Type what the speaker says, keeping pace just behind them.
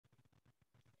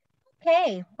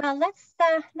Okay, well, let's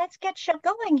get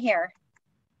going here.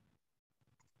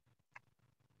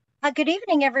 Good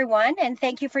evening, everyone, and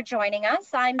thank you for joining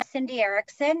us. I'm Cindy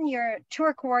Erickson, your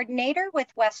tour coordinator with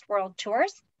Westworld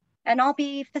Tours, and I'll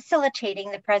be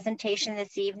facilitating the presentation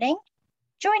this evening.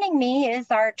 Joining me is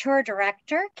our tour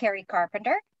director, Kari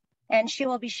Carpenter, and she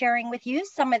will be sharing with you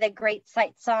some of the great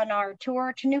sites on our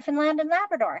tour to Newfoundland and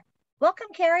Labrador. Welcome,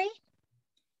 Kari.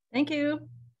 Thank you.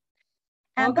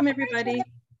 Welcome, everybody.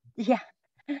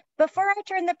 Before I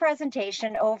turn the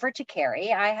presentation over to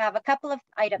Kari, I have a couple of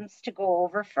items to go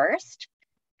over first.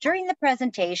 During the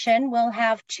presentation, we'll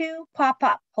have two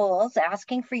pop-up polls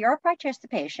asking for your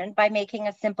participation by making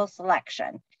a simple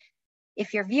selection.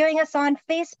 If you're viewing us on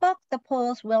Facebook, the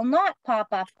polls will not pop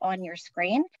up on your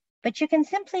screen, but you can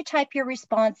simply type your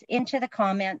response into the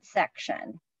comment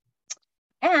section.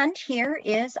 And here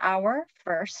is our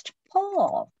first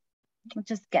poll. We'll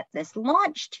just get this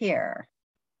launched here.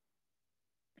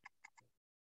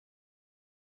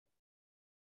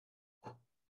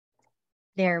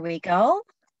 There we go.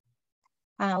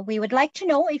 We would like to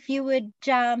know if you would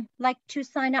like to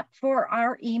sign up for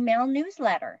our email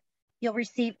newsletter. You'll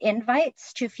receive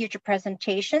invites to future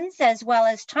presentations as well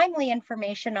as timely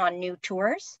information on new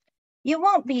tours. You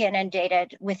won't be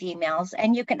inundated with emails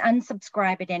and you can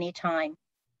unsubscribe at any time.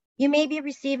 You may be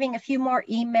receiving a few more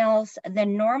emails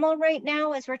than normal right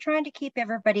now as we're trying to keep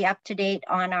everybody up to date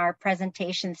on our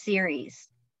presentation series.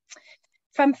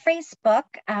 From Facebook,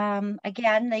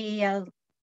 again, the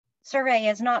survey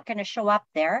is not going to show up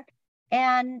there.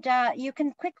 And you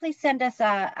can quickly send us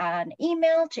an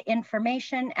email to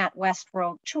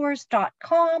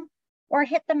information@westworldtours.com or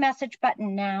hit the message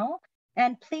button now.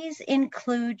 And please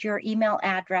include your email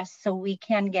address so we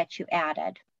can get you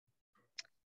added.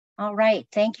 All right,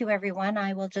 thank you, everyone.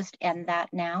 I will just end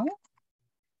that now.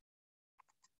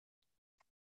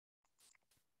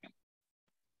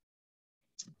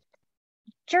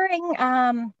 During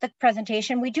the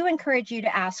presentation, we do encourage you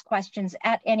to ask questions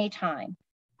at any time.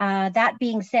 That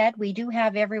being said, we do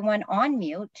have everyone on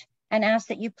mute and ask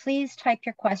that you please type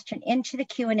your question into the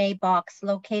Q&A box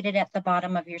located at the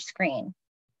bottom of your screen.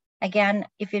 Again,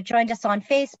 if you've joined us on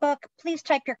Facebook, please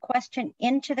type your question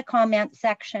into the comment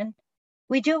section.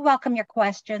 We do welcome your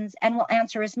questions and we'll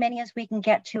answer as many as we can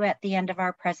get to at the end of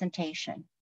our presentation.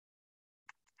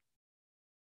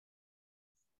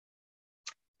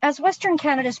 As Western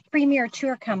Canada's premier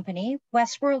tour company,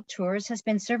 Westworld Tours has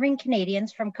been serving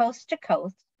Canadians from coast to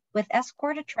coast with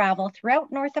escorted travel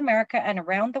throughout North America and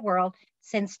around the world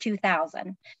since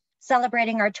 2000,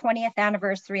 celebrating our 20th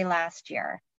anniversary last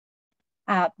year.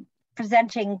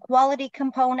 Presenting quality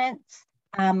components,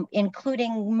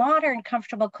 including modern,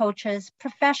 comfortable coaches,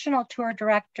 professional tour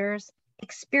directors,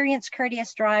 experienced,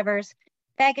 courteous drivers,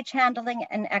 baggage handling,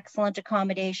 and excellent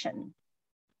accommodation.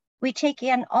 We take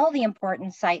in all the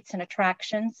important sites and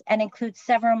attractions and include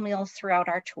several meals throughout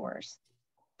our tours.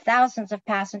 Thousands of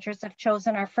passengers have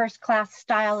chosen our first-class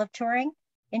style of touring,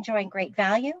 enjoying great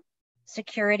value,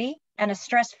 security, and a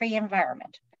stress-free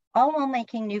environment, all while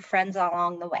making new friends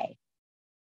along the way.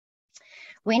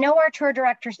 We know our tour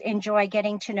directors enjoy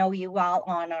getting to know you while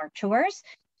on our tours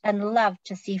and love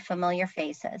to see familiar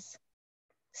faces.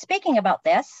 Speaking about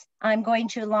this, I'm going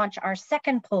to launch our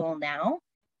second poll now,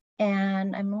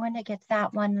 and I'm going to get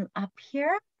that one up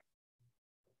here.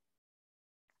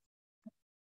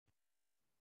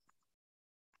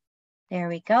 There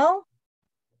we go.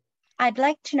 I'd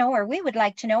like to know, or we would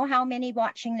like to know, how many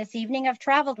watching this evening have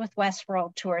traveled with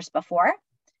Westworld Tours before.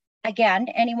 Again,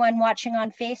 anyone watching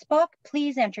on Facebook,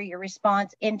 please enter your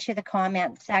response into the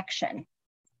comment section.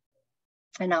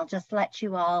 And I'll just let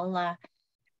you all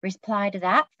reply to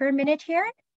that for a minute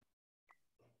here.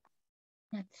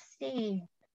 Let's see.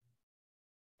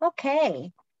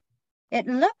 Okay. It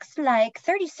looks like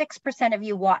 36% of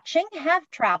you watching have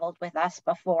traveled with us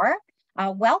before.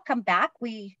 Welcome back.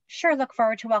 We sure look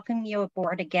forward to welcoming you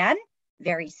aboard again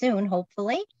very soon,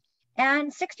 hopefully.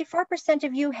 And 64%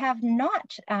 of you have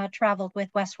not traveled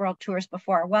with Westworld Tours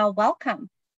before. Well, welcome.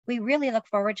 We really look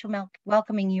forward to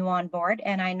welcoming you on board,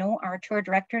 and I know our tour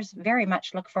directors very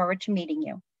much look forward to meeting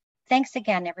you. Thanks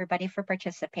again, everybody, for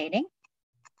participating.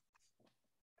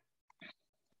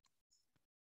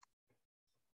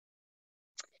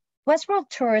 Westworld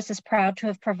Tours is proud to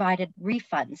have provided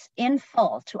refunds in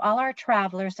full to all our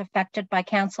travelers affected by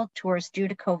canceled tours due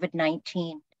to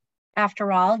COVID-19.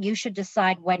 After all, you should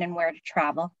decide when and where to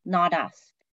travel, not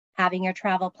us. Having your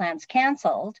travel plans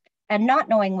canceled and not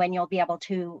knowing when you'll be able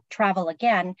to travel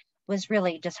again was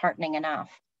really disheartening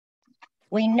enough.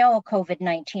 We know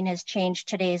COVID-19 has changed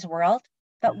today's world,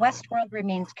 but Westworld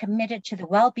remains committed to the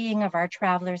well-being of our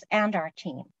travelers and our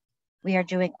team. We are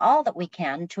doing all that we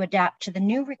can to adapt to the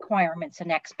new requirements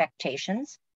and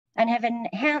expectations and have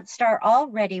enhanced our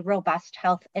already robust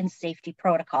health and safety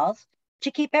protocols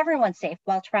to keep everyone safe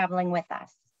while traveling with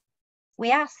us.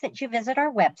 We ask that you visit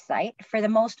our website for the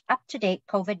most up-to-date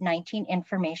COVID-19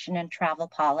 information and travel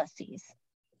policies.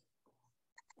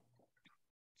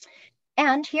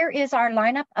 And here is our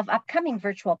lineup of upcoming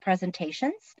virtual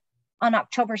presentations. On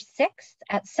October 6th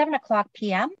at 7:00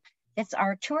 p.m., it's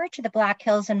our tour to the Black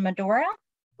Hills in Medora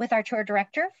with our tour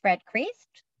director, Fred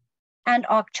Creest. And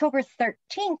October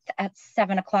 13th at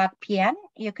 7:00 p.m.,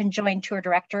 you can join tour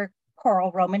director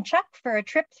Coral Romanchuk for a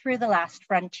trip through the last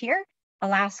frontier,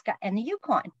 Alaska and the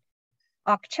Yukon.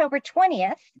 October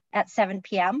 20th at 7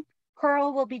 p.m.,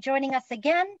 Coral will be joining us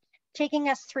again, taking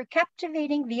us through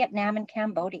captivating Vietnam and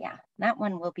Cambodia. That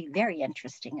one will be very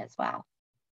interesting as well.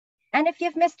 And if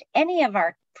you've missed any of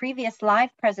our previous live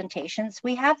presentations,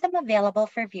 we have them available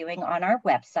for viewing on our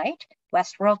website,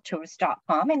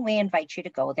 westworldtours.com, and we invite you to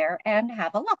go there and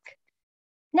have a look.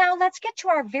 Now let's get to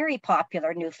our very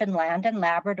popular Newfoundland and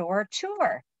Labrador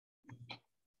tour.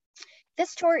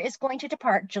 This tour is going to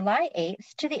depart July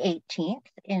 8th to the 18th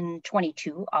in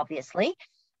 22, obviously.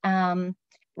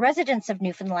 Residents of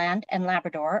Newfoundland and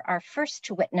Labrador are first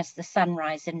to witness the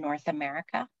sunrise in North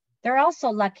America. They're also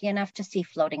lucky enough to see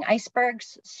floating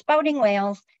icebergs, spouting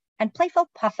whales, and playful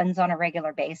puffins on a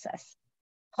regular basis.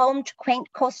 Home to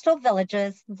quaint coastal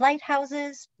villages,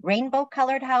 lighthouses,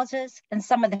 rainbow-colored houses, and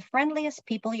some of the friendliest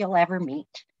people you'll ever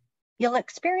meet. You'll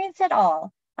experience it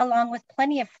all, along with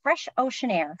plenty of fresh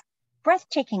ocean air,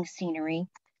 breathtaking scenery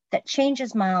that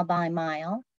changes mile by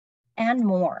mile, and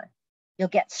more. You'll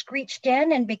get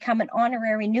Screeched-In and become an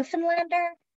honorary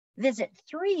Newfoundlander, visit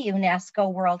 3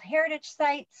 UNESCO World Heritage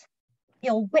Sites.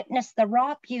 You'll witness the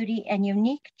raw beauty and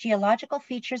unique geological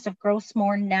features of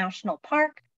Grossmoor National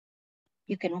Park.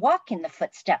 You can walk in the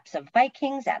footsteps of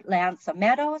Vikings at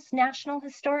Meadows National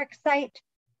Historic Site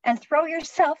and throw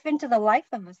yourself into the life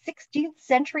of a 16th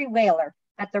century whaler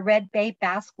at the Red Bay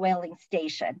Basque Whaling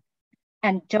Station.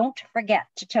 And don't forget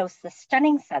to toast the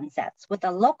stunning sunsets with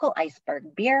a local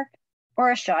iceberg beer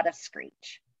or a shot of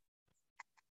Screech.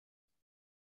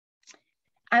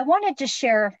 I wanted to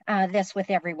share this with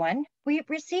everyone. We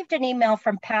received an email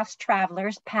from past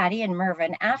travelers, Patty and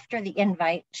Mervyn, after the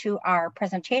invite to our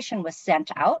presentation was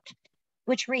sent out,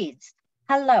 which reads,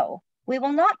 "Hello, we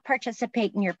will not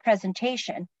participate in your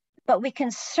presentation, but we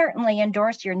can certainly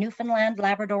endorse your Newfoundland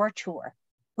Labrador tour,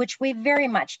 which we very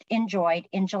much enjoyed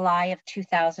in July of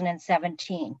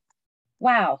 2017.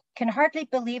 Wow, can hardly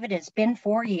believe it has been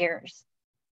 4 years.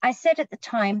 I said at the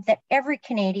time that every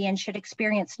Canadian should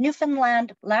experience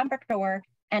Newfoundland, Labrador,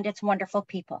 and its wonderful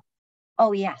people.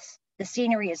 Oh yes, the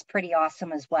scenery is pretty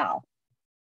awesome as well."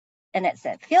 And it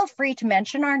said, "Feel free to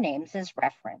mention our names as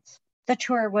reference. The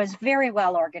tour was very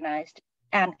well organized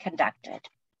and conducted."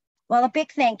 Well, a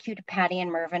big thank you to Patty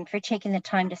and Mervyn for taking the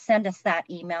time to send us that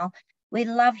email. We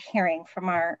love hearing from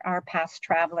our past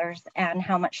travelers and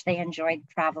how much they enjoyed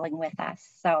traveling with us.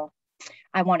 So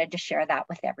I wanted to share that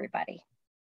with everybody.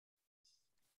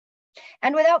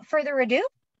 And without further ado,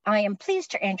 I am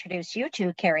pleased to introduce you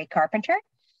to Kari Carpenter.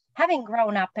 Having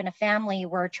grown up in a family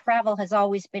where travel has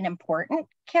always been important,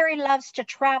 Kari loves to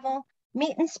travel,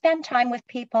 meet and spend time with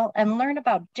people, and learn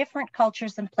about different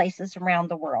cultures and places around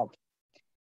the world.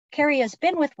 Kari has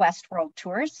been with Westworld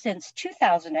Tours since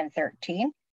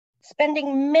 2013,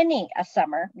 spending many a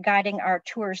summer guiding our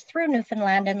tours through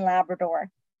Newfoundland and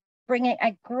Labrador, bringing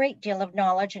a great deal of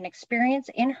knowledge and experience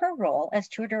in her role as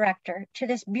tour director to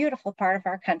this beautiful part of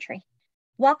our country.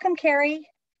 Welcome, Kari.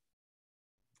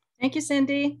 Thank you,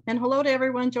 Cindy, and hello to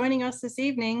everyone joining us this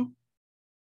evening.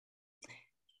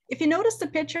 If you notice the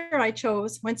picture I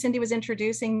chose when Cindy was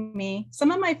introducing me, some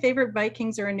of my favorite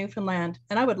Vikings are in Newfoundland,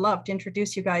 and I would love to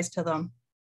introduce you guys to them.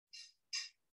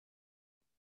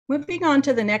 Moving on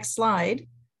to the next slide,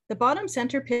 the bottom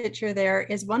center picture there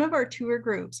is one of our tour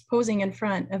groups posing in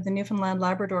front of the Newfoundland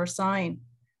Labrador sign.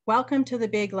 Welcome to the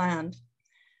big land.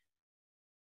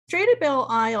 Straight Bell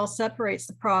Isle separates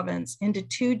the province into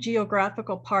 2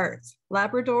 geographical parts,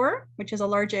 Labrador, which is a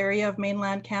large area of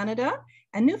mainland Canada,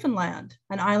 and Newfoundland,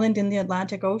 an island in the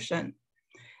Atlantic Ocean.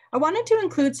 I wanted to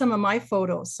include some of my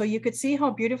photos so you could see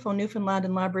how beautiful Newfoundland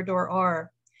and Labrador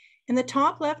are. In the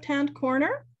top left-hand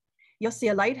corner, you'll see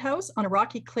a lighthouse on a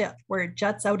rocky cliff where it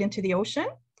juts out into the ocean,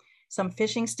 some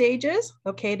fishing stages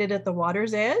located at the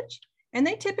water's edge, and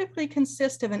they typically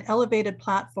consist of an elevated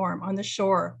platform on the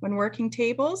shore when working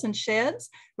tables and sheds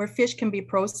where fish can be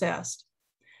processed.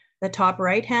 The top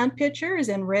right-hand picture is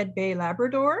in Red Bay,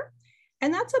 Labrador,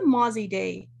 and that's a mozzie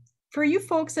day. For you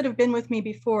folks that have been with me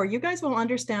before, you guys will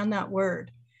understand that word.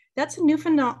 That's a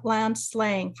Newfoundland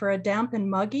slang for a damp and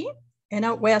muggy, and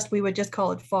out west we would just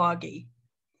call it foggy.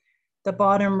 The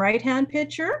bottom right-hand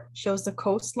picture shows the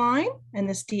coastline and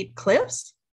the steep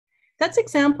cliffs. That's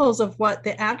examples of what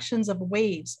the actions of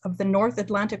waves of the North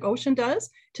Atlantic Ocean does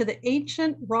to the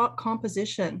ancient rock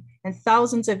composition and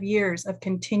thousands of years of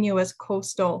continuous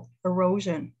coastal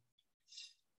erosion.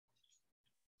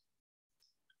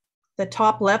 The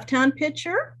top left-hand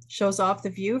picture shows off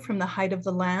the view from the height of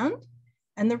the land,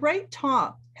 and the right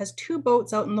top has two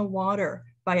boats out in the water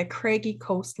by a craggy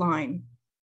coastline.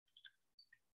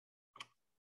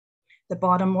 The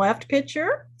bottom left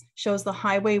picture shows the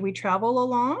highway we travel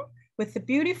along with the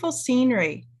beautiful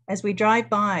scenery as we drive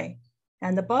by.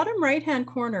 And the bottom right-hand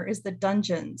corner is the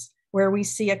dungeons, where we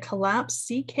see a collapsed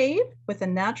sea cave with a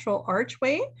natural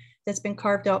archway that's been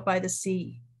carved out by the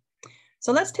sea.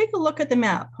 So let's take a look at the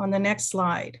map on the next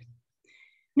slide.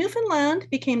 Newfoundland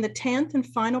became the 10th and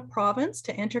final province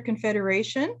to enter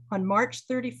Confederation on March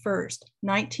 31st,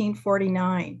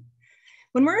 1949.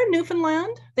 When we're in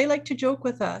Newfoundland, they like to joke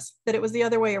with us that it was the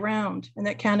other way around and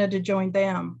that Canada joined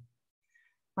them.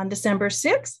 On December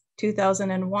 6,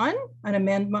 2001, an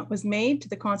amendment was made to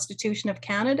the Constitution of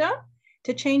Canada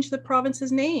to change the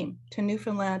province's name to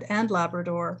Newfoundland and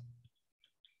Labrador.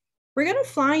 We're going to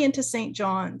fly into St.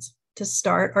 John's to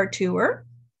start our tour,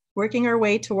 working our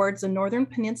way towards the Northern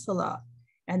Peninsula.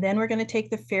 And then we're going to take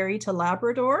the ferry to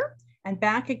Labrador and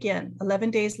back again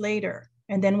 11 days later.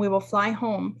 And then we will fly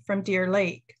home from Deer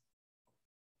Lake.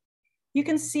 You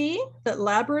can see that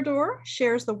Labrador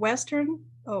shares the western,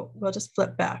 we'll just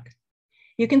flip back.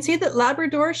 You can see that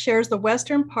Labrador shares the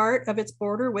western part of its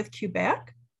border with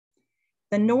Quebec.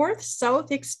 The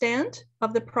north-south extent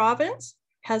of the province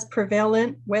has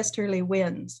prevalent westerly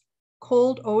winds,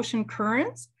 cold ocean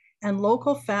currents, and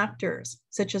local factors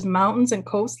such as mountains and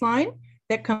coastline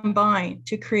that combine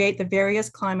to create the various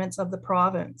climates of the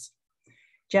province.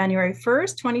 January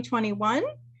 1st, 2021,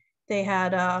 they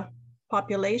had a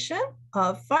population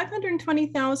of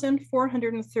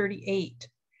 520,438.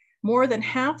 More than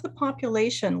half the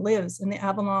population lives in the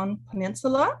Avalon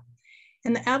Peninsula,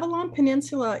 and the Avalon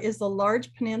Peninsula is the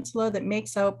large peninsula that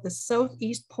makes up the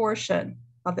southeast portion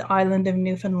of the island of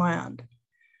Newfoundland.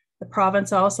 The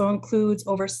province also includes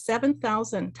over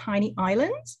 7,000 tiny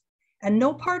islands, and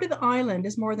no part of the island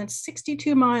is more than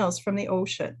 62 miles from the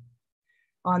ocean.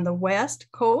 On the west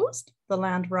coast, the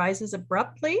land rises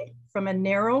abruptly from a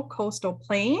narrow coastal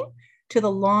plain to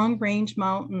the long-range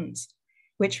mountains,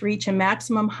 which reach a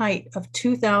maximum height of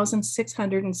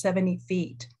 2,670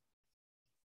 feet.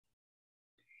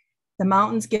 The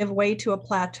mountains give way to a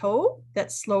plateau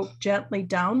that slopes gently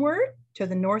downward to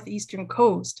the northeastern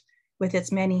coast with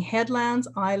its many headlands,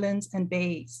 islands, and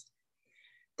bays.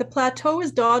 The plateau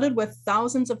is dotted with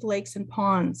thousands of lakes and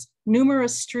ponds,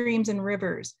 numerous streams and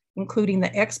rivers, including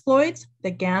the exploits,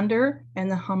 the Gander, and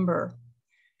the Humber.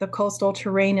 The coastal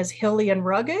terrain is hilly and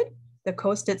rugged. The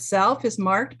coast itself is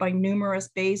marked by numerous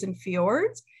bays and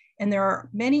fjords, and there are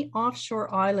many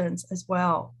offshore islands as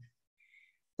well.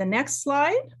 The next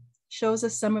slide shows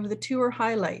us some of the tour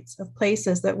highlights of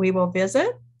places that we will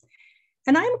visit.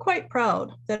 And I'm quite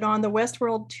proud that on the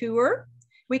Westworld tour,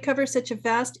 we cover such a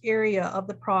vast area of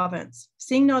the province,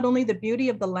 seeing not only the beauty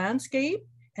of the landscape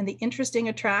and the interesting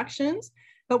attractions,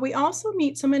 but we also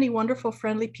meet so many wonderful,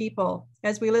 friendly people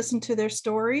as we listen to their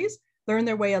stories, learn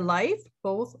their way of life,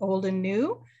 both old and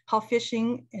new, how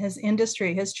fishing as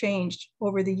industry has changed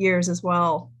over the years as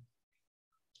well.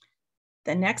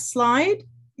 The next slide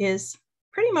is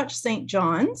pretty much St.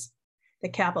 John's, the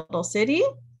capital city.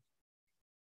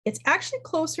 It's actually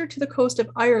closer to the coast of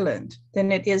Ireland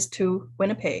than it is to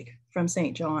Winnipeg from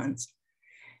St. John's.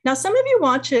 Now, some of you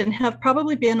watching have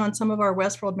probably been on some of our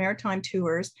Westworld Maritime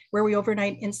tours where we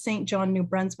overnight in St. John, New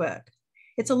Brunswick.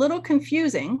 It's a little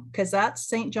confusing because that's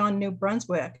St. John, New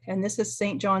Brunswick, and this is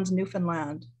St. John's,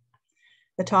 Newfoundland.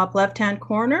 The top left-hand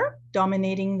corner,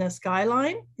 dominating the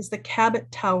skyline, is the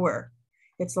Cabot Tower.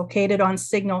 It's located on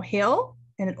Signal Hill,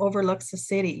 and it overlooks the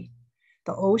city,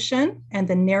 the ocean, and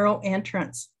the narrow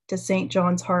entrance to St.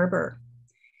 John's Harbor.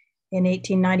 In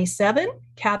 1897,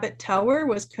 Cabot Tower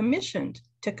was commissioned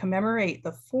to commemorate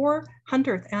the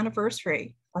 400th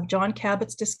anniversary of John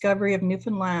Cabot's discovery of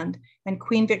Newfoundland and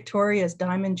Queen Victoria's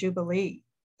Diamond Jubilee.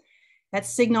 At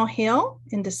Signal Hill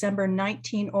in December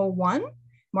 1901,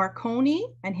 Marconi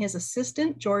and his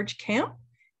assistant, George Kemp,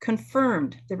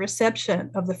 confirmed the reception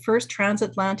of the first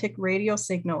transatlantic radio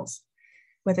signals.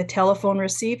 With a telephone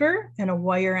receiver and a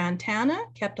wire antenna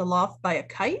kept aloft by a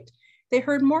kite, they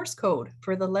heard Morse code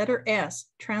for the letter S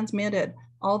transmitted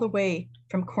all the way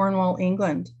from Cornwall,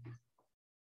 England.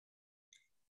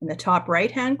 In the top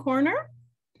right-hand corner,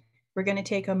 We're going to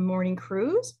take a morning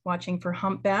cruise, watching for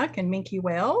humpback and minke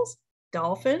whales,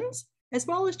 dolphins, as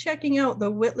well as checking out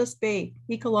the Witless Bay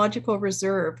Ecological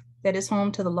Reserve that is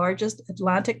home to the largest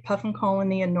Atlantic puffin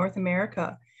colony in North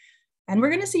America. And we're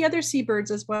going to see other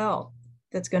seabirds as well.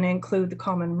 That's going to include the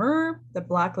common murre, the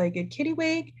black-legged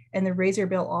kittiwake, and the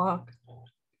razorbill auk.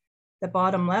 The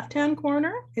bottom left-hand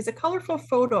corner is a colorful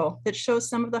photo that shows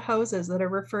some of the houses that are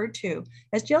referred to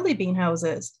as jelly bean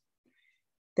houses.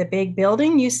 The big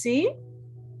building you see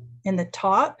in the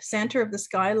top center of the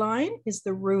skyline is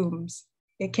the rooms.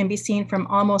 It can be seen from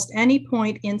almost any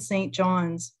point in St.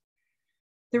 John's.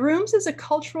 The rooms is a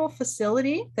cultural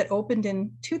facility that opened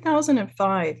in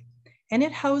 2005, and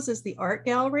it houses the art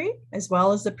gallery as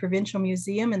well as the Provincial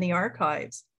Museum and the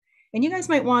archives. And you guys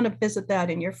might want to visit that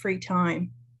in your free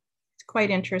time. It's quite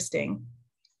interesting.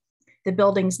 The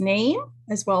building's name,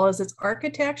 as well as its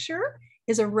architecture,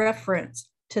 is a reference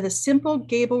to the simple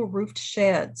gable-roofed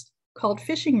sheds called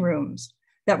fishing rooms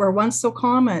that were once so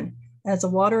common as a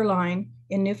waterline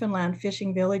in Newfoundland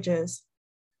fishing villages.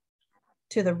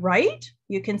 To the right,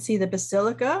 you can see the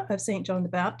Basilica of St. John the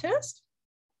Baptist,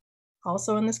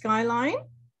 also in the skyline.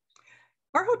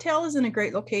 Our hotel is in a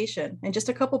great location and just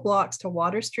a couple blocks to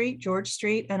Water Street, George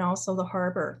Street, and also the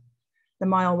harbor. The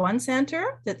Mile 1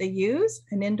 Center that they use,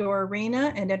 an indoor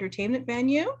arena and entertainment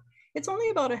venue, it's only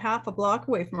about a half a block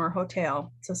away from our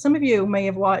hotel. So some of you may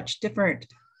have watched different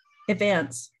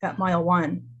events at Mile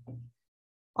 1.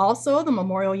 Also, the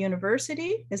Memorial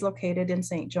University is located in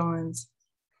St. John's.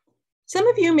 Some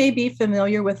of you may be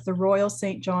familiar with the Royal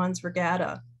St. John's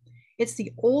Regatta. It's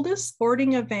the oldest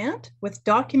sporting event with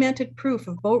documented proof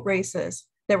of boat races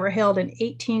that were held in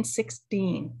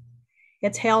 1816.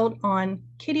 It's held on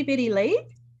Kitty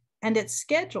Lake, and it's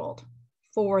scheduled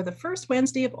for the first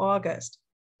Wednesday of August.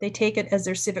 They take it as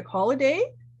their civic holiday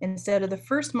instead of the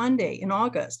first Monday in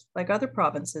August, like other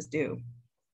provinces do.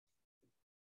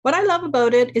 What I love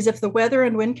about it is if the weather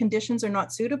and wind conditions are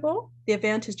not suitable, the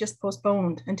event is just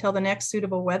postponed until the next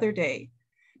suitable weather day.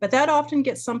 But that often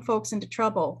gets some folks into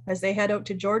trouble as they head out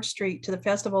to George Street to the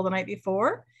festival the night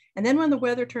before. And then when the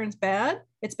weather turns bad,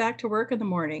 it's back to work in the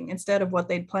morning instead of what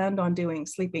they'd planned on doing,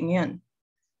 sleeping in.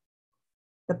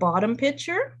 The bottom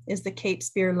picture is the Cape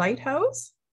Spear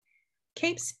Lighthouse.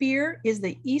 Cape Spear is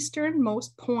the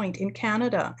easternmost point in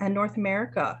Canada and North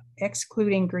America,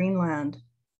 excluding Greenland.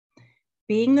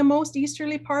 Being the most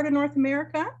easterly part of North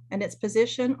America and its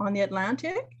position on the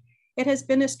Atlantic, it has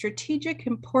been of strategic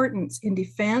importance in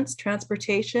defense,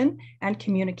 transportation, and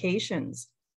communications.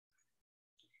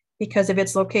 Because of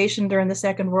its location during the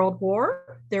Second World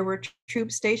War, there were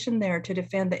troops stationed there to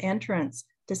defend the entrance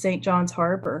to St. John's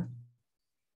Harbor.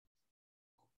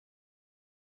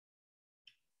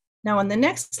 Now on the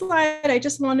next slide, I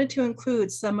just wanted to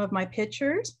include some of my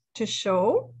pictures to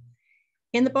show.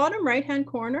 In the bottom right-hand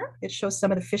corner, it shows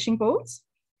some of the fishing boats.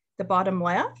 The bottom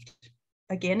left,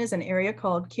 again, is an area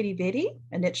called Kitty,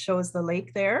 and it shows the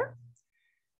lake there.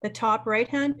 The top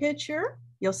right-hand picture,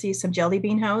 you'll see some jelly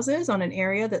bean houses on an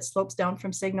area that slopes down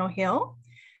from Signal Hill.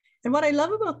 And what I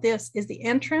love about this is the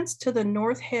entrance to the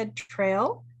North Head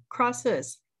Trail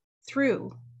crosses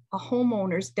through a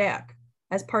homeowner's deck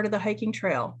as part of the hiking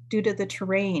trail due to the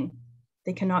terrain.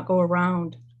 They cannot go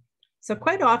around. So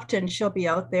quite often she'll be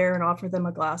out there and offer them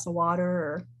a glass of water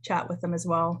or chat with them as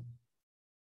well.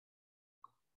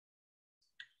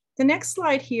 The next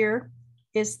slide here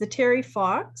is the Terry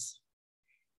Fox.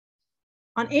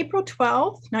 On April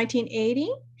 12, 1980,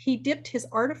 he dipped his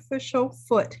artificial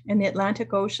foot in the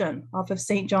Atlantic Ocean off of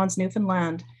St. John's,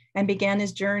 Newfoundland, and began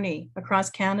his journey across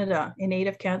Canada in aid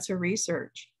of cancer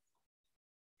research.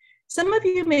 Some of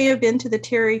you may have been to the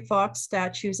Terry Fox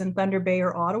statues in Thunder Bay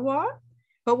or Ottawa,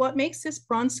 but what makes this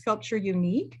bronze sculpture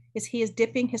unique is he is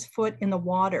dipping his foot in the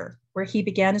water where he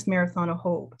began his Marathon of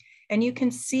Hope, and you can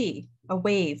see a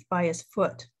wave by his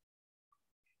foot.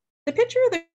 The picture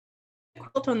of the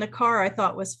quilt on the car I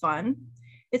thought was fun.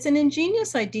 It's an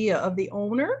ingenious idea of the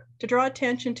owner to draw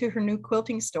attention to her new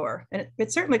quilting store, and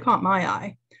it certainly caught my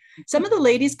eye. Some of the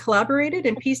ladies collaborated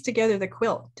and pieced together the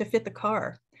quilt to fit the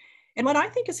car. And what I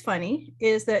think is funny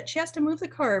is that she has to move the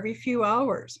car every few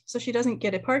hours so she doesn't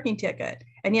get a parking ticket.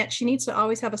 And yet she needs to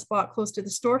always have a spot close to the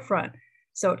storefront.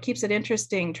 So it keeps it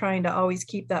interesting trying to always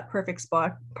keep that perfect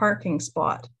parking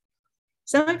spot.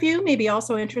 Some of you may be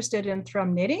also interested in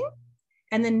thrum knitting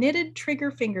and the knitted trigger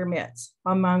finger mitts,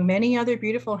 among many other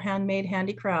beautiful handmade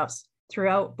handicrafts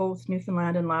throughout both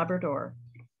Newfoundland and Labrador.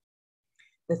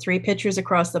 The three pictures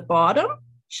across the bottom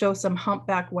show some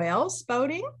humpback whales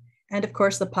spouting, and of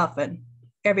course the puffin.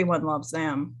 Everyone loves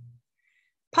them.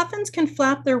 Puffins can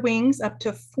flap their wings up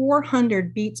to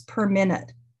 400 beats per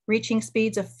minute, reaching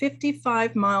speeds of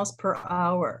 55 miles per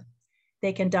hour.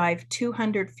 They can dive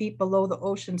 200 feet below the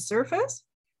ocean surface,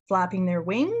 flapping their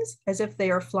wings as if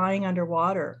they are flying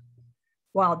underwater.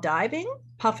 While diving,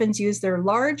 puffins use their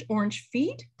large orange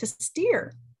feet to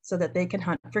steer so that they can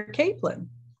hunt for capelin.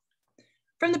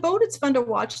 From the boat, it's fun to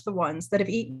watch the ones that have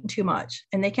eaten too much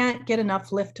and they can't get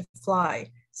enough lift to fly.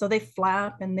 So they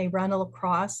flap and they run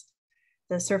across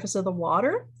the surface of the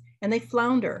water and they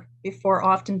flounder before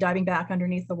often diving back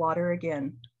underneath the water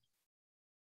again.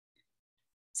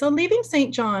 So leaving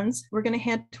St. John's, we're going to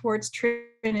head towards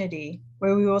Trinity,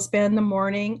 where we will spend the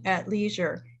morning at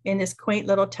leisure in this quaint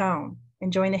little town,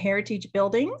 enjoying the heritage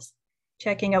buildings,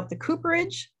 checking out the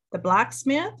cooperage, the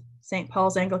blacksmith, St.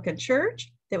 Paul's Anglican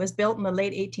Church that was built in the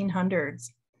late 1800s,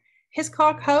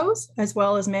 Hiscock House, as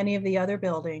well as many of the other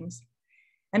buildings.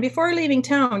 And before leaving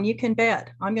town, you can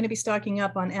bet I'm going to be stocking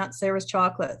up on Aunt Sarah's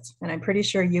chocolates, and I'm pretty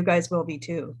sure you guys will be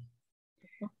too.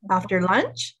 After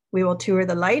lunch, we will tour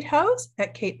the Lighthouse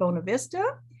at Cape Bonavista,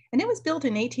 and it was built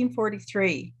in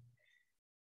 1843.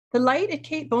 The light at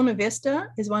Cape Bonavista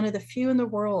is one of the few in the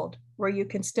world where you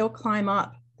can still climb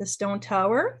up the stone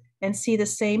tower and see the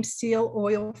same seal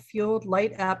oil fueled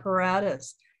light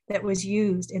apparatus that was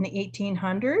used in the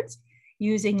 1800s,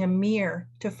 using a mirror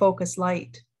to focus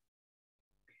light.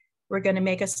 We're going to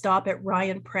make a stop at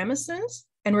Ryan Premises,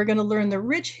 and we're going to learn the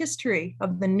rich history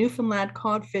of the Newfoundland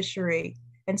cod fishery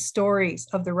and stories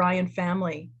of the Ryan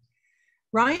family.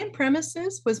 Ryan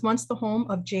Premises was once the home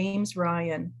of James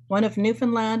Ryan, one of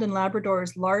Newfoundland and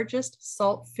Labrador's largest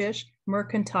salt fish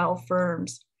mercantile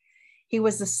firms. He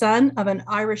was the son of an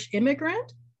Irish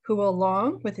immigrant who,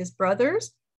 along with his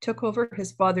brothers, took over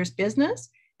his father's business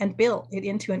and built it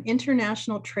into an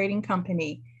international trading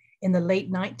company in the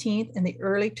late 19th and the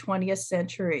early 20th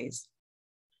centuries.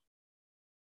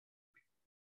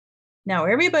 Now,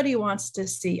 everybody wants to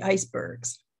see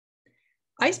icebergs.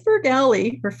 Iceberg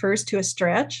Alley refers to a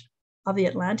stretch of the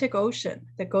Atlantic Ocean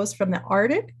that goes from the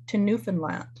Arctic to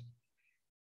Newfoundland.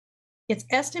 It's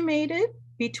estimated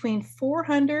between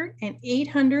 400 and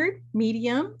 800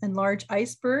 medium and large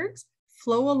icebergs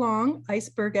flow along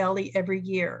Iceberg Alley every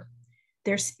year.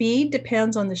 Their speed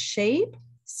depends on the shape,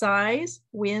 size,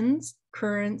 winds,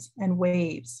 currents, and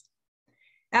waves.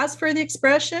 As for the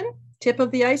expression, tip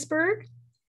of the iceberg,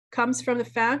 comes from the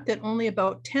fact that only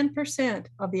about 10%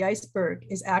 of the iceberg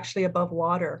is actually above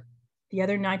water. The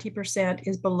other 90%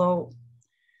 is below.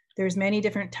 There's many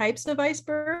different types of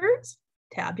icebergs: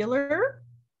 tabular,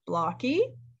 blocky,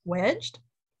 wedged,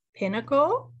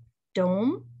 pinnacle,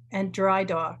 dome, and dry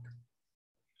dock.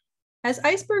 As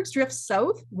icebergs drift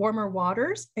south, warmer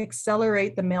waters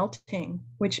accelerate the melting,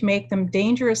 which make them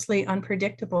dangerously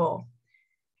unpredictable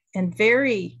and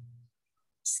very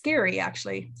scary,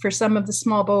 actually, for some of the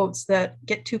small boats that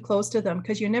get too close to them,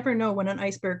 because you never know when an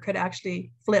iceberg could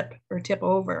actually flip or tip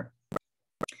over.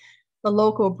 The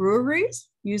local breweries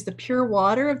use the pure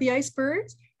water of the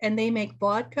icebergs, and they make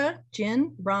vodka,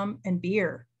 gin, rum, and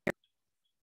beer.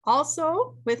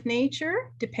 Also, with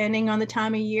nature, depending on the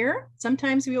time of year,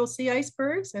 sometimes we will see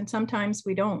icebergs and sometimes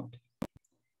we don't.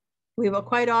 We will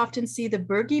quite often see the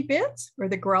bergy bits, or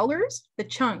the growlers, the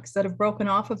chunks that have broken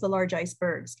off of the large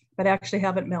icebergs, but actually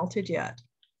haven't melted yet.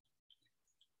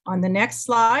 On the next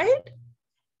slide,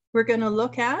 we're going to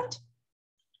look at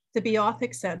the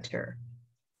Beothic Center.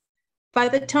 By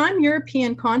the time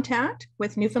European contact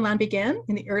with Newfoundland began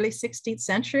in the early 16th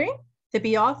century, the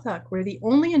Beothic were the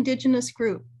only Indigenous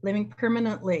group living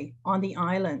permanently on the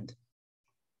island.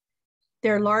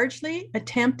 They're largely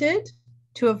attempted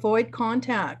to avoid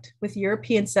contact with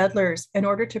European settlers in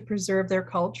order to preserve their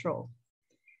culture.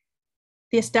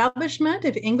 The establishment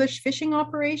of English fishing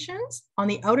operations on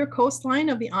the outer coastline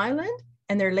of the island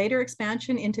and their later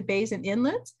expansion into bays and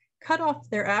inlets cut off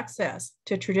their access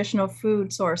to traditional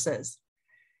food sources.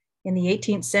 In the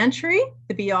 18th century,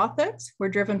 the Beothics were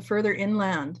driven further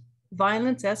inland.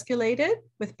 Violence escalated,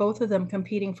 with both of them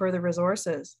competing for the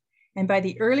resources. And by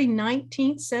the early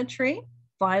 19th century,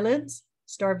 violence,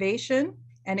 starvation,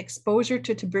 and exposure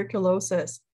to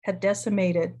tuberculosis had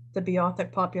decimated the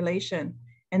Beothic population,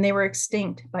 and they were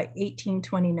extinct by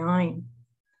 1829.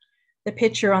 The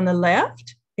picture on the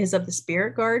left is of the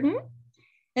Spirit Garden,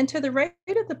 and to the right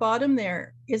at the bottom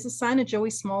there is a sign of Joey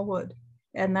Smallwood,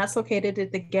 and that's located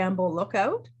at the Gamble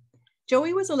Lookout.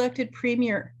 Joey was elected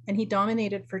premier, and he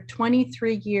dominated for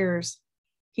 23 years.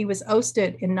 He was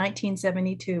ousted in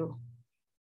 1972.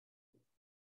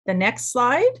 The next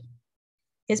slide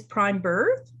is Prime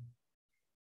Berth.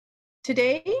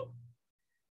 Today,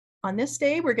 on this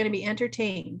day, we're going to be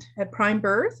entertained at Prime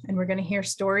Berth, and we're going to hear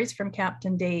stories from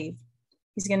Captain Dave.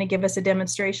 He's going to give us a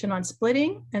demonstration on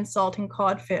splitting and salting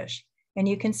codfish, And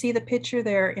you can see the picture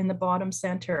there in the bottom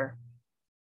center.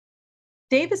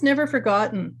 Dave has never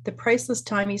forgotten the priceless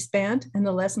time he spent and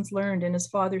the lessons learned in his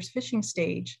father's fishing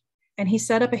stage. And he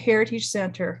set up a heritage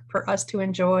center for us to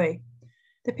enjoy.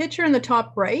 The picture in the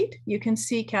top right, you can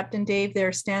see Captain Dave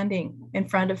there standing in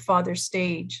front of Father's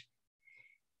stage.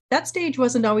 That stage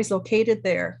wasn't always located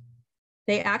there.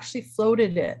 They actually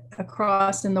floated it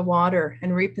across in the water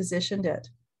and repositioned it.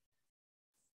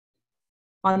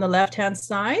 On the left-hand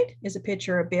side is a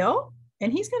picture of Bill,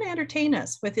 and he's going to entertain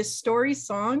us with his stories,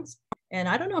 songs, and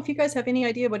I don't know if you guys have any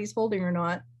idea what he's holding or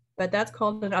not, but that's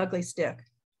called an ugly stick.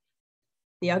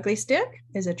 The ugly stick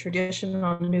is a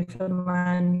traditional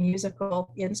Newfoundland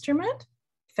musical instrument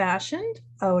fashioned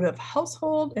out of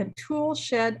household and tool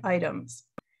shed items.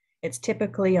 It's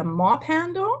typically a mop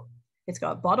handle. It's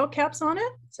got bottle caps on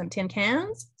it, some tin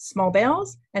cans, small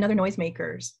bells, and other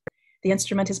noisemakers. The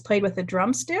instrument is played with a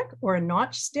drumstick or a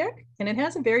notch stick, and it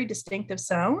has a very distinctive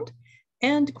sound.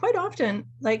 And quite often,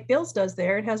 like Bill's does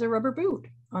there, it has a rubber boot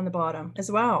on the bottom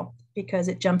as well, because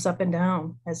it jumps up and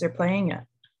down as they're playing it.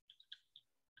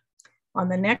 On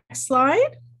the next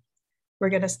slide, we're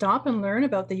going to stop and learn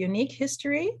about the unique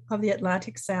history of the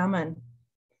Atlantic salmon.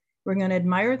 We're going to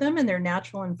admire them in their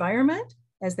natural environment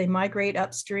as they migrate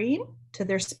upstream to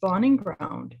their spawning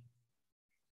ground.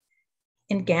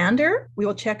 In Gander, we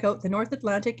will check out the North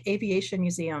Atlantic Aviation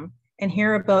Museum and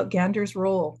hear about Gander's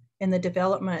role in the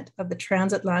development of the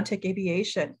transatlantic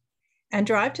aviation, and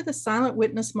drive to the Silent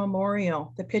Witness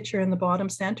Memorial, the picture in the bottom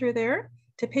center there,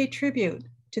 to pay tribute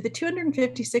to the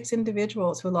 256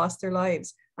 individuals who lost their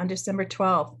lives on December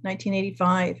 12,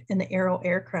 1985 in the Arrow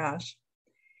air crash.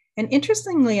 And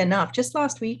interestingly enough, just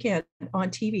last weekend on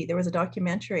TV, there was a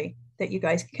documentary that you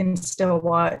guys can still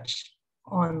watch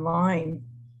online.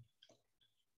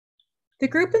 The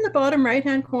group in the bottom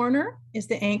right-hand corner is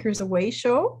the Anchors Away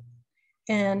show.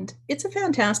 And it's a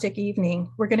fantastic evening.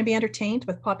 We're going to be entertained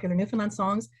with popular Newfoundland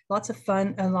songs, lots of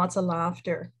fun and lots of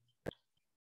laughter.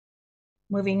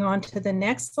 Moving on to the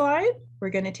next slide, we're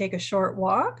going to take a short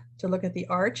walk to look at the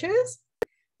Arches,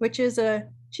 which is a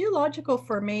geological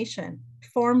formation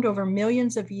formed over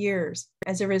millions of years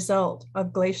as a result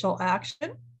of glacial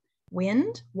action,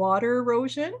 wind, water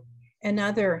erosion, and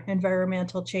other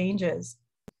environmental changes.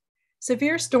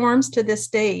 Severe storms to this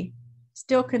day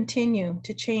still continue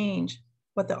to change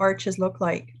what the arches look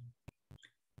like.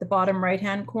 The bottom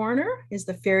right-hand corner is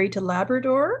the ferry to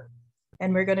Labrador,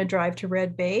 and we're going to drive to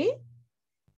Red Bay.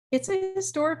 It's a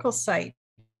historical site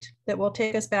that will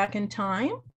take us back in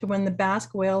time to when the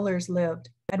Basque whalers lived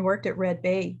and worked at Red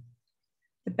Bay.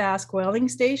 The Basque Whaling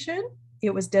Station,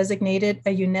 it was designated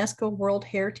a UNESCO World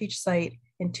Heritage Site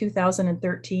in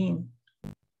 2013.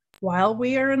 While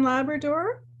we are in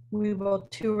Labrador, we will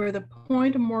tour the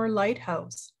Point More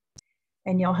Lighthouse,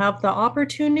 and you'll have the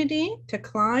opportunity to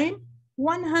climb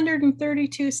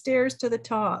 132 stairs to the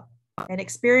top and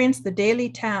experience the daily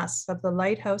tasks of the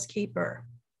lighthouse keeper.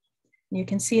 You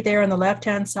can see there on the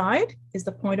left-hand side is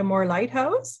the Point More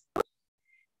Lighthouse.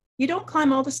 You don't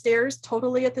climb all the stairs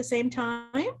totally at the same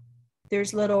time.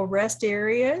 There's little rest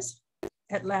areas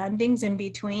at landings in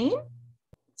between.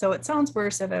 So it sounds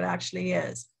worse than it actually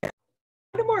is.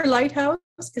 Point More Lighthouse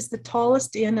is the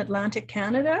tallest in Atlantic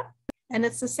Canada, and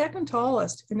it's the second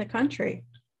tallest in the country.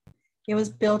 It was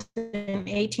built in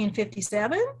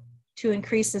 1857 to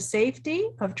increase the safety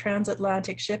of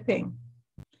transatlantic shipping.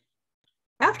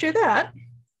 After that,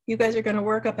 you guys are going to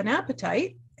work up an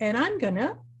appetite, and I'm going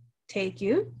to take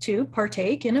you to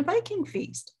partake in a Viking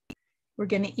feast. We're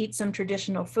going to eat some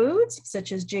traditional foods,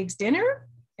 such as Jig's dinner,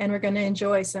 and we're going to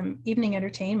enjoy some evening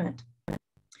entertainment.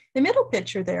 The middle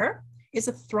picture there is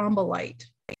a thrombolite,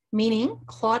 meaning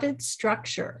clotted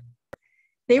structure.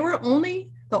 They were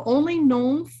the only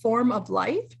known form of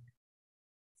life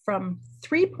from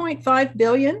 3.5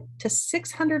 billion to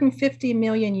 650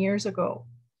 million years ago.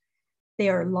 They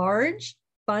are large,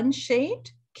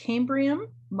 bun-shaped Cambrian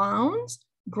mounds,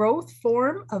 growth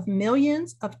form of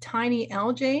millions of tiny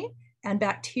algae and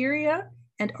bacteria,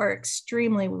 and are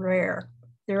extremely rare.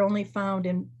 They're only found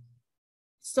in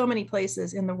so many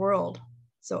places in the world,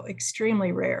 so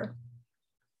extremely rare.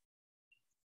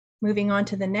 Moving on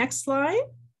to the next slide,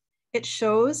 it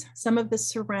shows some of the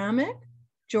ceramic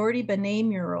Geordie Benet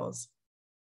murals.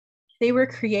 They were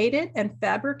created and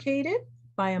fabricated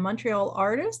by a Montreal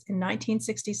artist in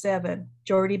 1967,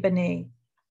 Geordie Benet.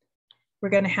 We're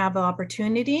going to have the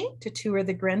opportunity to tour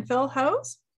the Grenfell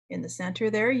House. In the center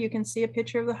there, you can see a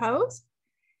picture of the house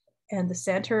and the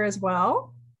center as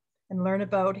well, and learn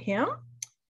about him.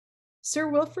 Sir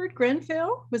Wilfrid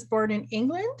Grenfell was born in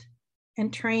England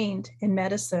and trained in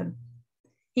medicine.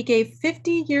 He gave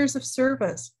 50 years of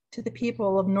service to the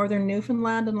people of northern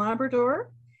Newfoundland and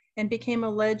Labrador and became a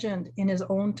legend in his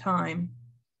own time.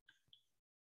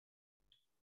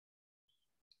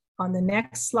 On the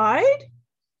next slide,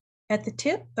 at the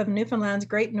tip of Newfoundland's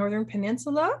Great Northern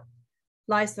Peninsula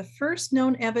lies the first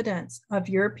known evidence of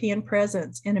European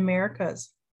presence in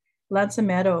Americas,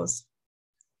 Meadows.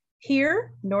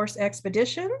 Here, Norse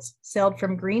expeditions sailed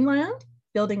from Greenland,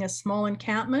 building a small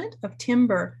encampment of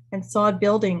timber and sod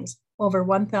buildings over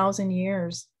 1,000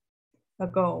 years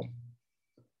ago.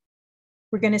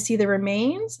 We're going to see the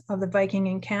remains of the Viking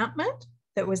encampment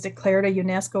that was declared a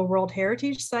UNESCO World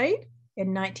Heritage Site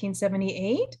in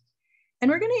 1978. And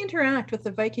we're going to interact with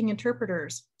the Viking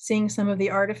interpreters, seeing some of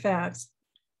the artifacts.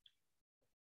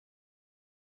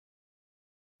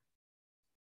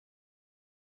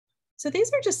 So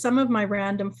these are just some of my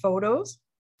random photos.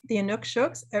 The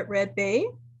Inukshooks at Red Bay,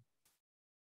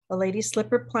 a lady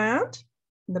slipper plant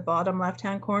in the bottom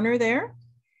left-hand corner there.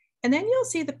 And then you'll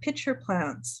see the pitcher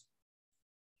plants.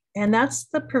 And that's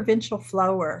the provincial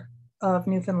flower of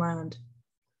Newfoundland.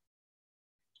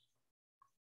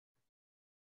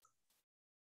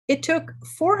 It took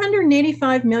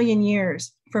 485 million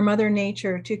years for Mother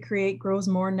Nature to create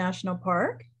Groesmoor National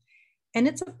Park, and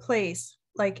it's a place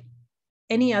like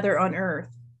any other on Earth.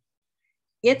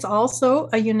 It's also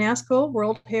a UNESCO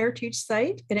World Heritage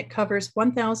Site, and it covers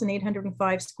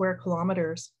 1,805 square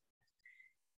kilometers.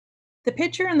 The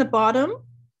picture in the bottom,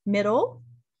 middle,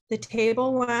 the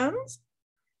tablelands,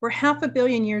 were 500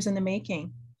 million years in the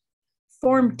making.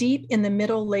 Formed deep in the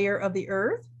middle layer of the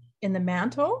Earth, in the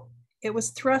mantle, it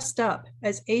was thrust up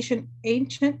as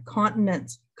ancient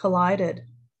continents collided.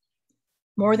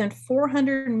 More than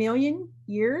 400 million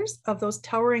years of those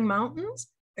towering mountains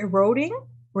eroding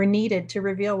were needed to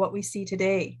reveal what we see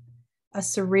today, a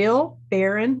surreal,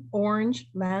 barren, orange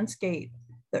landscape,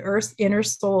 the Earth's inner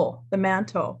soul, the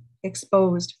mantle,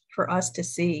 exposed for us to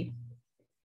see.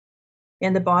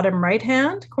 In the bottom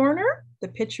right-hand corner, the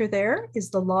picture there is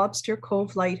the Lobster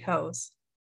Cove Lighthouse.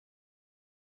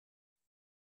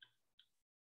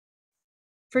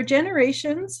 For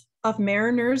generations of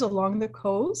mariners along the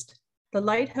coast, the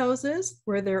lighthouses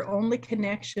were their only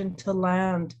connection to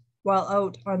land while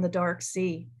out on the dark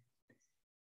sea.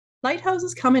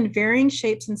 Lighthouses come in varying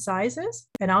shapes and sizes,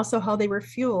 and also how they were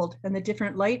fueled and the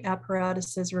different light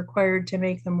apparatuses required to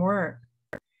make them work.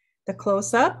 The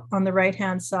close-up on the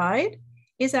right-hand side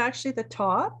is actually the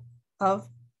top of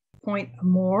Point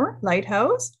Moore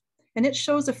Lighthouse, and it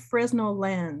shows a Fresnel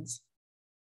lens.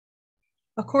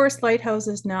 Of course,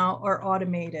 lighthouses now are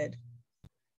automated.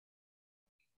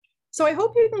 So I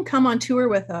hope you can come on tour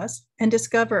with us and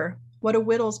discover what a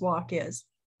Whittles Walk is,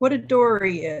 what a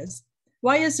dory is,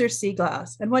 why is there sea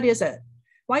glass, and what is it?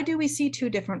 Why do we see two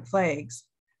different flags?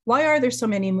 Why are there so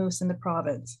many moose in the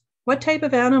province? What type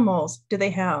of animals do they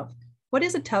have? What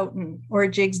is a towton or a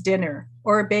jig's dinner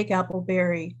or a bake apple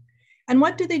berry? And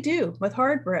what do they do with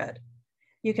hard bread?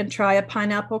 You can try a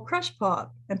pineapple crush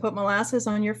pop and put molasses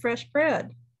on your fresh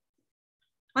bread.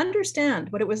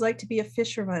 Understand what it was like to be a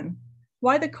fisherman,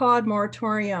 why the cod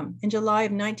moratorium in July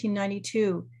of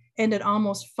 1992 ended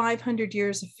almost 500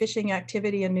 years of fishing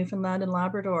activity in Newfoundland and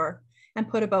Labrador and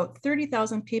put about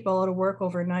 30,000 people out of work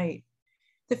overnight.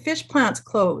 The fish plants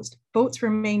closed, boats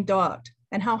remained docked,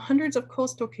 and how hundreds of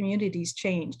coastal communities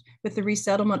changed with the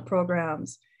resettlement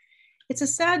programs. It's a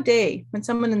sad day when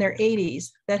someone in their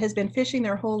 80s that has been fishing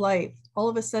their whole life all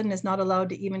of a sudden is not allowed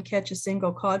to even catch a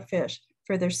single codfish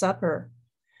for their supper.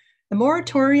 The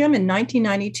moratorium in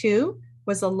 1992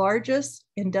 was the largest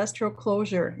industrial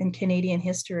closure in Canadian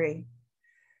history.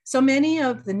 So many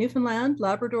of the Newfoundland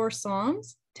Labrador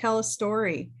songs tell a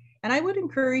story, and I would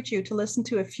encourage you to listen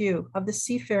to a few of the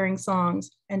seafaring songs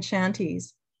and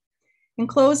shanties. In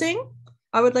closing,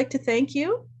 I would like to thank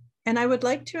you, and I would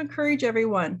like to encourage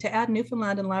everyone to add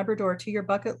Newfoundland and Labrador to your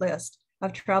bucket list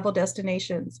of travel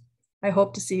destinations. I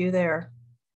hope to see you there.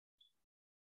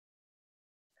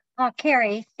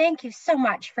 Kari, thank you so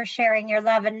much for sharing your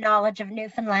love and knowledge of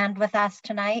Newfoundland with us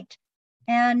tonight.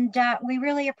 And we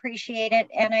really appreciate it.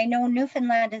 And I know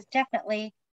Newfoundland is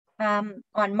definitely on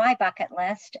my bucket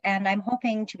list, and I'm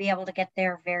hoping to be able to get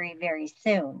there very, very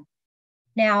soon.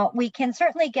 Now, we can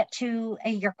certainly get to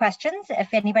your questions.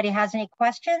 If anybody has any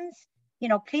questions,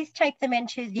 please type them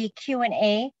into the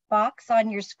Q&A box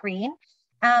on your screen.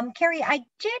 Kari, I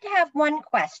did have one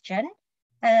question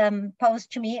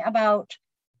posed to me about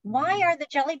why are the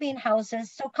jelly bean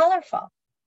houses so colorful?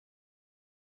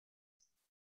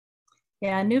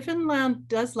 Yeah, Newfoundland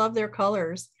does love their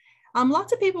colors.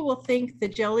 Lots of people will think the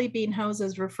jelly bean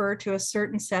houses refer to a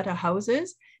certain set of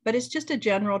houses, but it's just a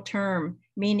general term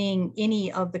meaning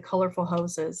any of the colorful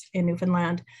houses in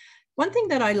Newfoundland. One thing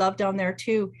that I love down there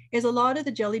too is a lot of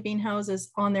the jelly bean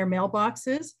houses on their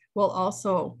mailboxes will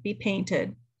also be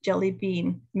painted jelly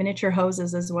bean miniature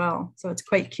houses as well. So it's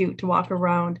quite cute to walk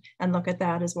around and look at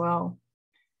that as well.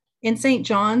 In St.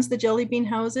 John's, the jelly bean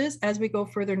houses, as we go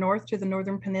further north to the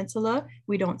Northern Peninsula,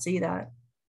 we don't see that.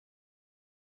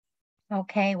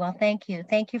 Okay, well, thank you.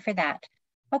 Thank you for that.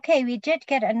 Okay, we did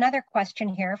get another question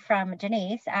here from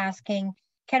Denise asking,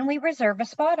 can we reserve a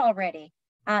spot already?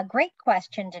 Great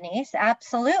question, Denise.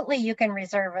 Absolutely, you can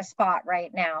reserve a spot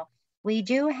right now. We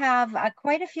do have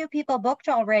quite a few people booked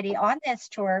already on this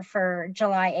tour for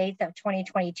July 8th of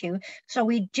 2022. So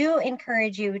we do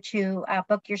encourage you to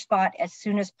book your spot as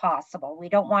soon as possible. We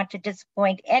don't want to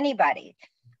disappoint anybody.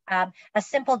 A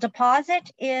simple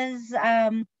deposit is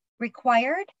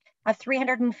required of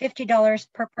 $350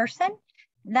 per person.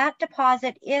 That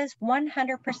deposit is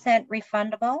 100%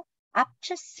 refundable up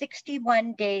to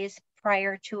 61 days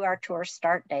prior to our tour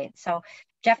start date. So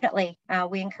definitely,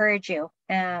 we encourage you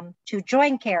to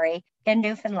join Kari in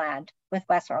Newfoundland with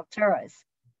Westworld Tours.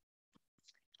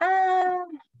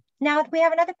 Now we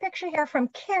have another picture here from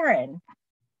Karen.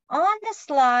 On the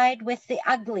slide with the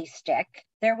ugly stick,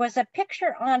 there was a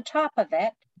picture on top of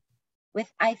it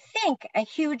with, I think, a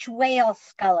huge whale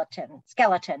skeleton.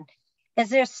 Is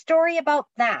there a story about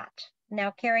that?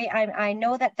 Now, Kari, I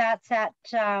know that that's at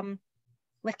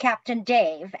with Captain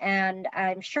Dave, and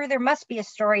I'm sure there must be a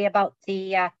story about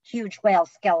the huge whale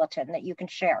skeleton that you can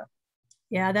share.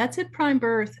 Yeah, that's at Prime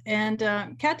Berth, and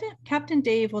Captain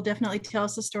Dave will definitely tell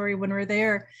us the story when we're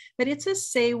there, but it's a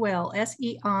sei whale,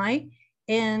 S-E-I,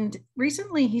 and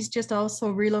recently he's just also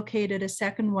relocated a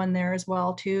second one there as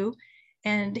well too,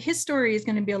 and his story is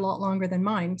going to be a lot longer than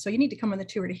mine, so you need to come on the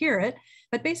tour to hear it.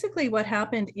 But basically what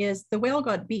happened is the whale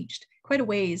got beached quite a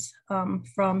ways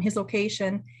from his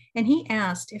location, and he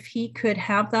asked if he could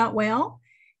have that whale.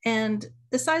 And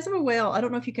the size of a whale, I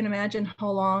don't know if you can imagine how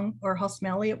long or how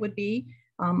smelly it would be,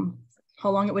 how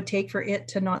long it would take for it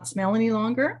to not smell any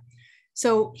longer.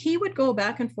 So he would go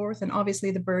back and forth, and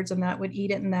obviously the birds and that would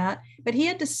eat it and that, but he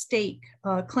had to stake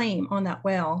a claim on that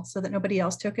whale so that nobody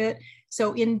else took it.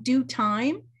 So in due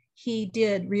time, he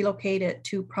did relocate it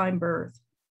to Prime Berth.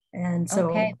 And so,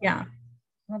 okay. Yeah.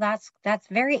 Well, that's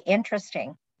very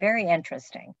interesting. Very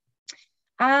interesting.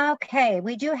 Okay,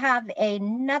 we do have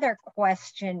another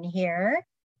question here.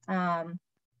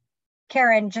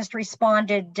 Karen just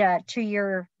responded to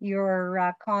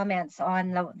your comments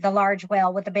on the large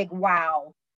whale with a big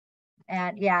wow.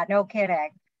 And yeah, no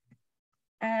kidding.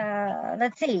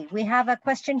 Let's see, we have a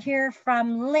question here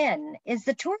from Lynn. Is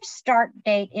the tour start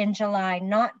date in July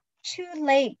not too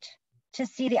late to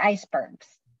see the icebergs?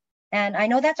 And I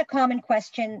know that's a common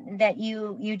question that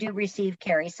you do receive,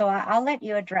 Kari, so I'll let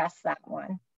you address that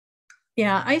one.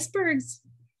 Yeah, icebergs,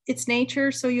 it's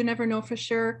nature, so you never know for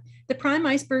sure. The prime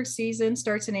iceberg season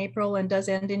starts in April and does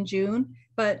end in June,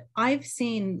 but I've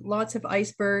seen lots of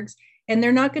icebergs, and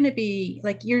they're not going to be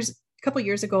like a couple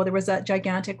years ago, there was that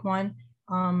gigantic one.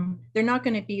 They're not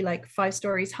going to be like 5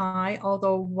 stories high,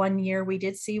 although one year we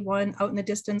did see one out in the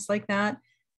distance like that.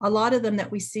 A lot of them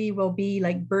that we see will be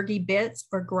like bergy bits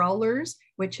or growlers,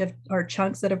 which are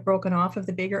chunks that have broken off of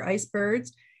the bigger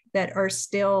icebergs that are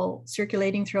still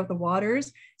circulating throughout the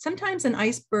waters. Sometimes an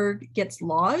iceberg gets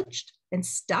lodged and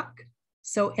stuck.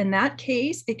 So in that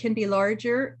case, it can be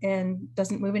larger and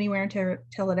doesn't move anywhere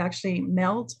until it actually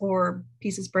melts or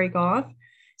pieces break off.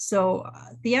 So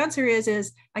the answer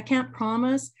is I can't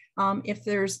promise. If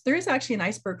there is actually an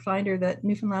iceberg finder that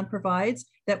Newfoundland provides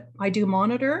that I do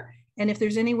monitor. And if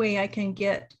there's any way I can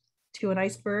get to an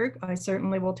iceberg, I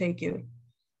certainly will take you.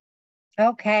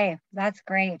 Okay, that's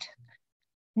great.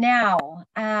 Now,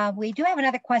 we do have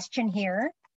another question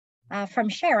here from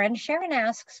Sharon. Sharon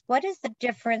asks, what is the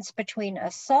difference between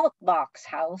a salt box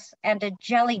house and a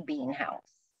jelly bean house?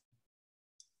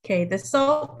 Okay, the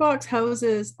salt box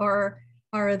houses are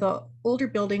the older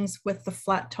buildings with the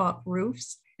flat top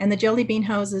roofs, and the jelly bean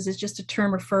houses is just a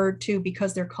term referred to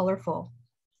because they're colorful.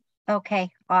 Okay,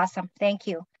 awesome. Thank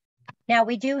you. Now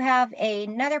we do have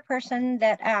another person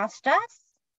that asked us,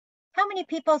 how many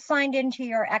people signed into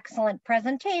your excellent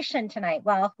presentation tonight?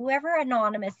 Well, whoever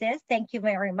anonymous is, thank you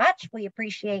very much. We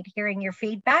appreciate hearing your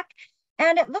feedback.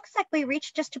 And it looks like we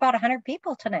reached just about 100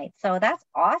 people tonight. So that's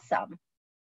awesome.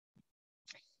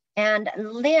 And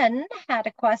Lynn had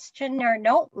a question, or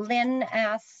no, Lynn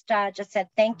asked, just said,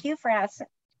 thank you for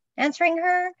answering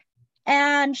her.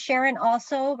 And Sharon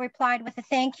also replied with a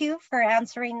thank you for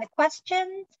answering the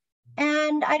questions.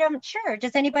 And I'm not sure,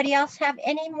 does anybody else have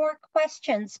any more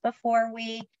questions before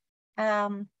we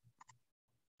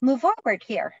move forward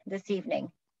here this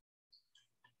evening?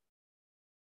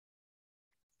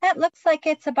 that looks like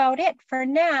it's about it for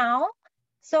now.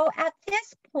 So at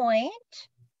this point,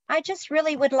 I just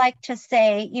really would like to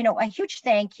say, a huge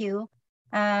thank you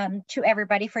to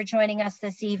everybody for joining us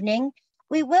this evening.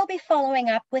 We will be following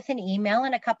up with an email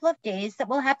in a couple of days that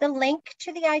will have the link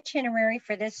to the itinerary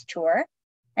for this tour.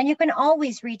 And you can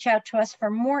always reach out to us for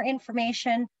more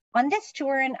information on this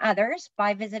tour and others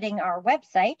by visiting our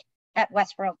website at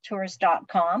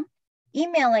westworldtours.com,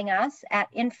 emailing us at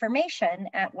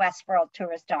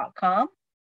information@westworldtours.com,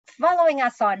 following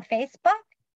us on Facebook,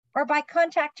 or by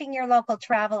contacting your local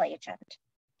travel agent.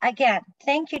 Again,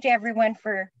 thank you to everyone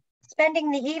for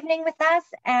spending the evening with us,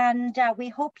 and we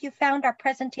hope you found our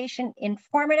presentation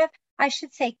informative. I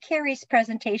should say Kari's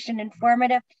presentation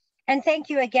informative. And thank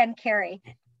you again, Kari.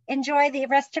 Enjoy the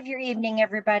rest of your evening,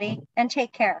 everybody, and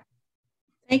take care.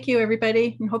 Thank you,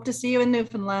 everybody, and hope to see you in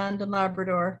Newfoundland and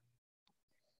Labrador.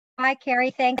 Bye,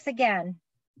 Kari. Thanks again.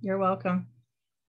 You're welcome.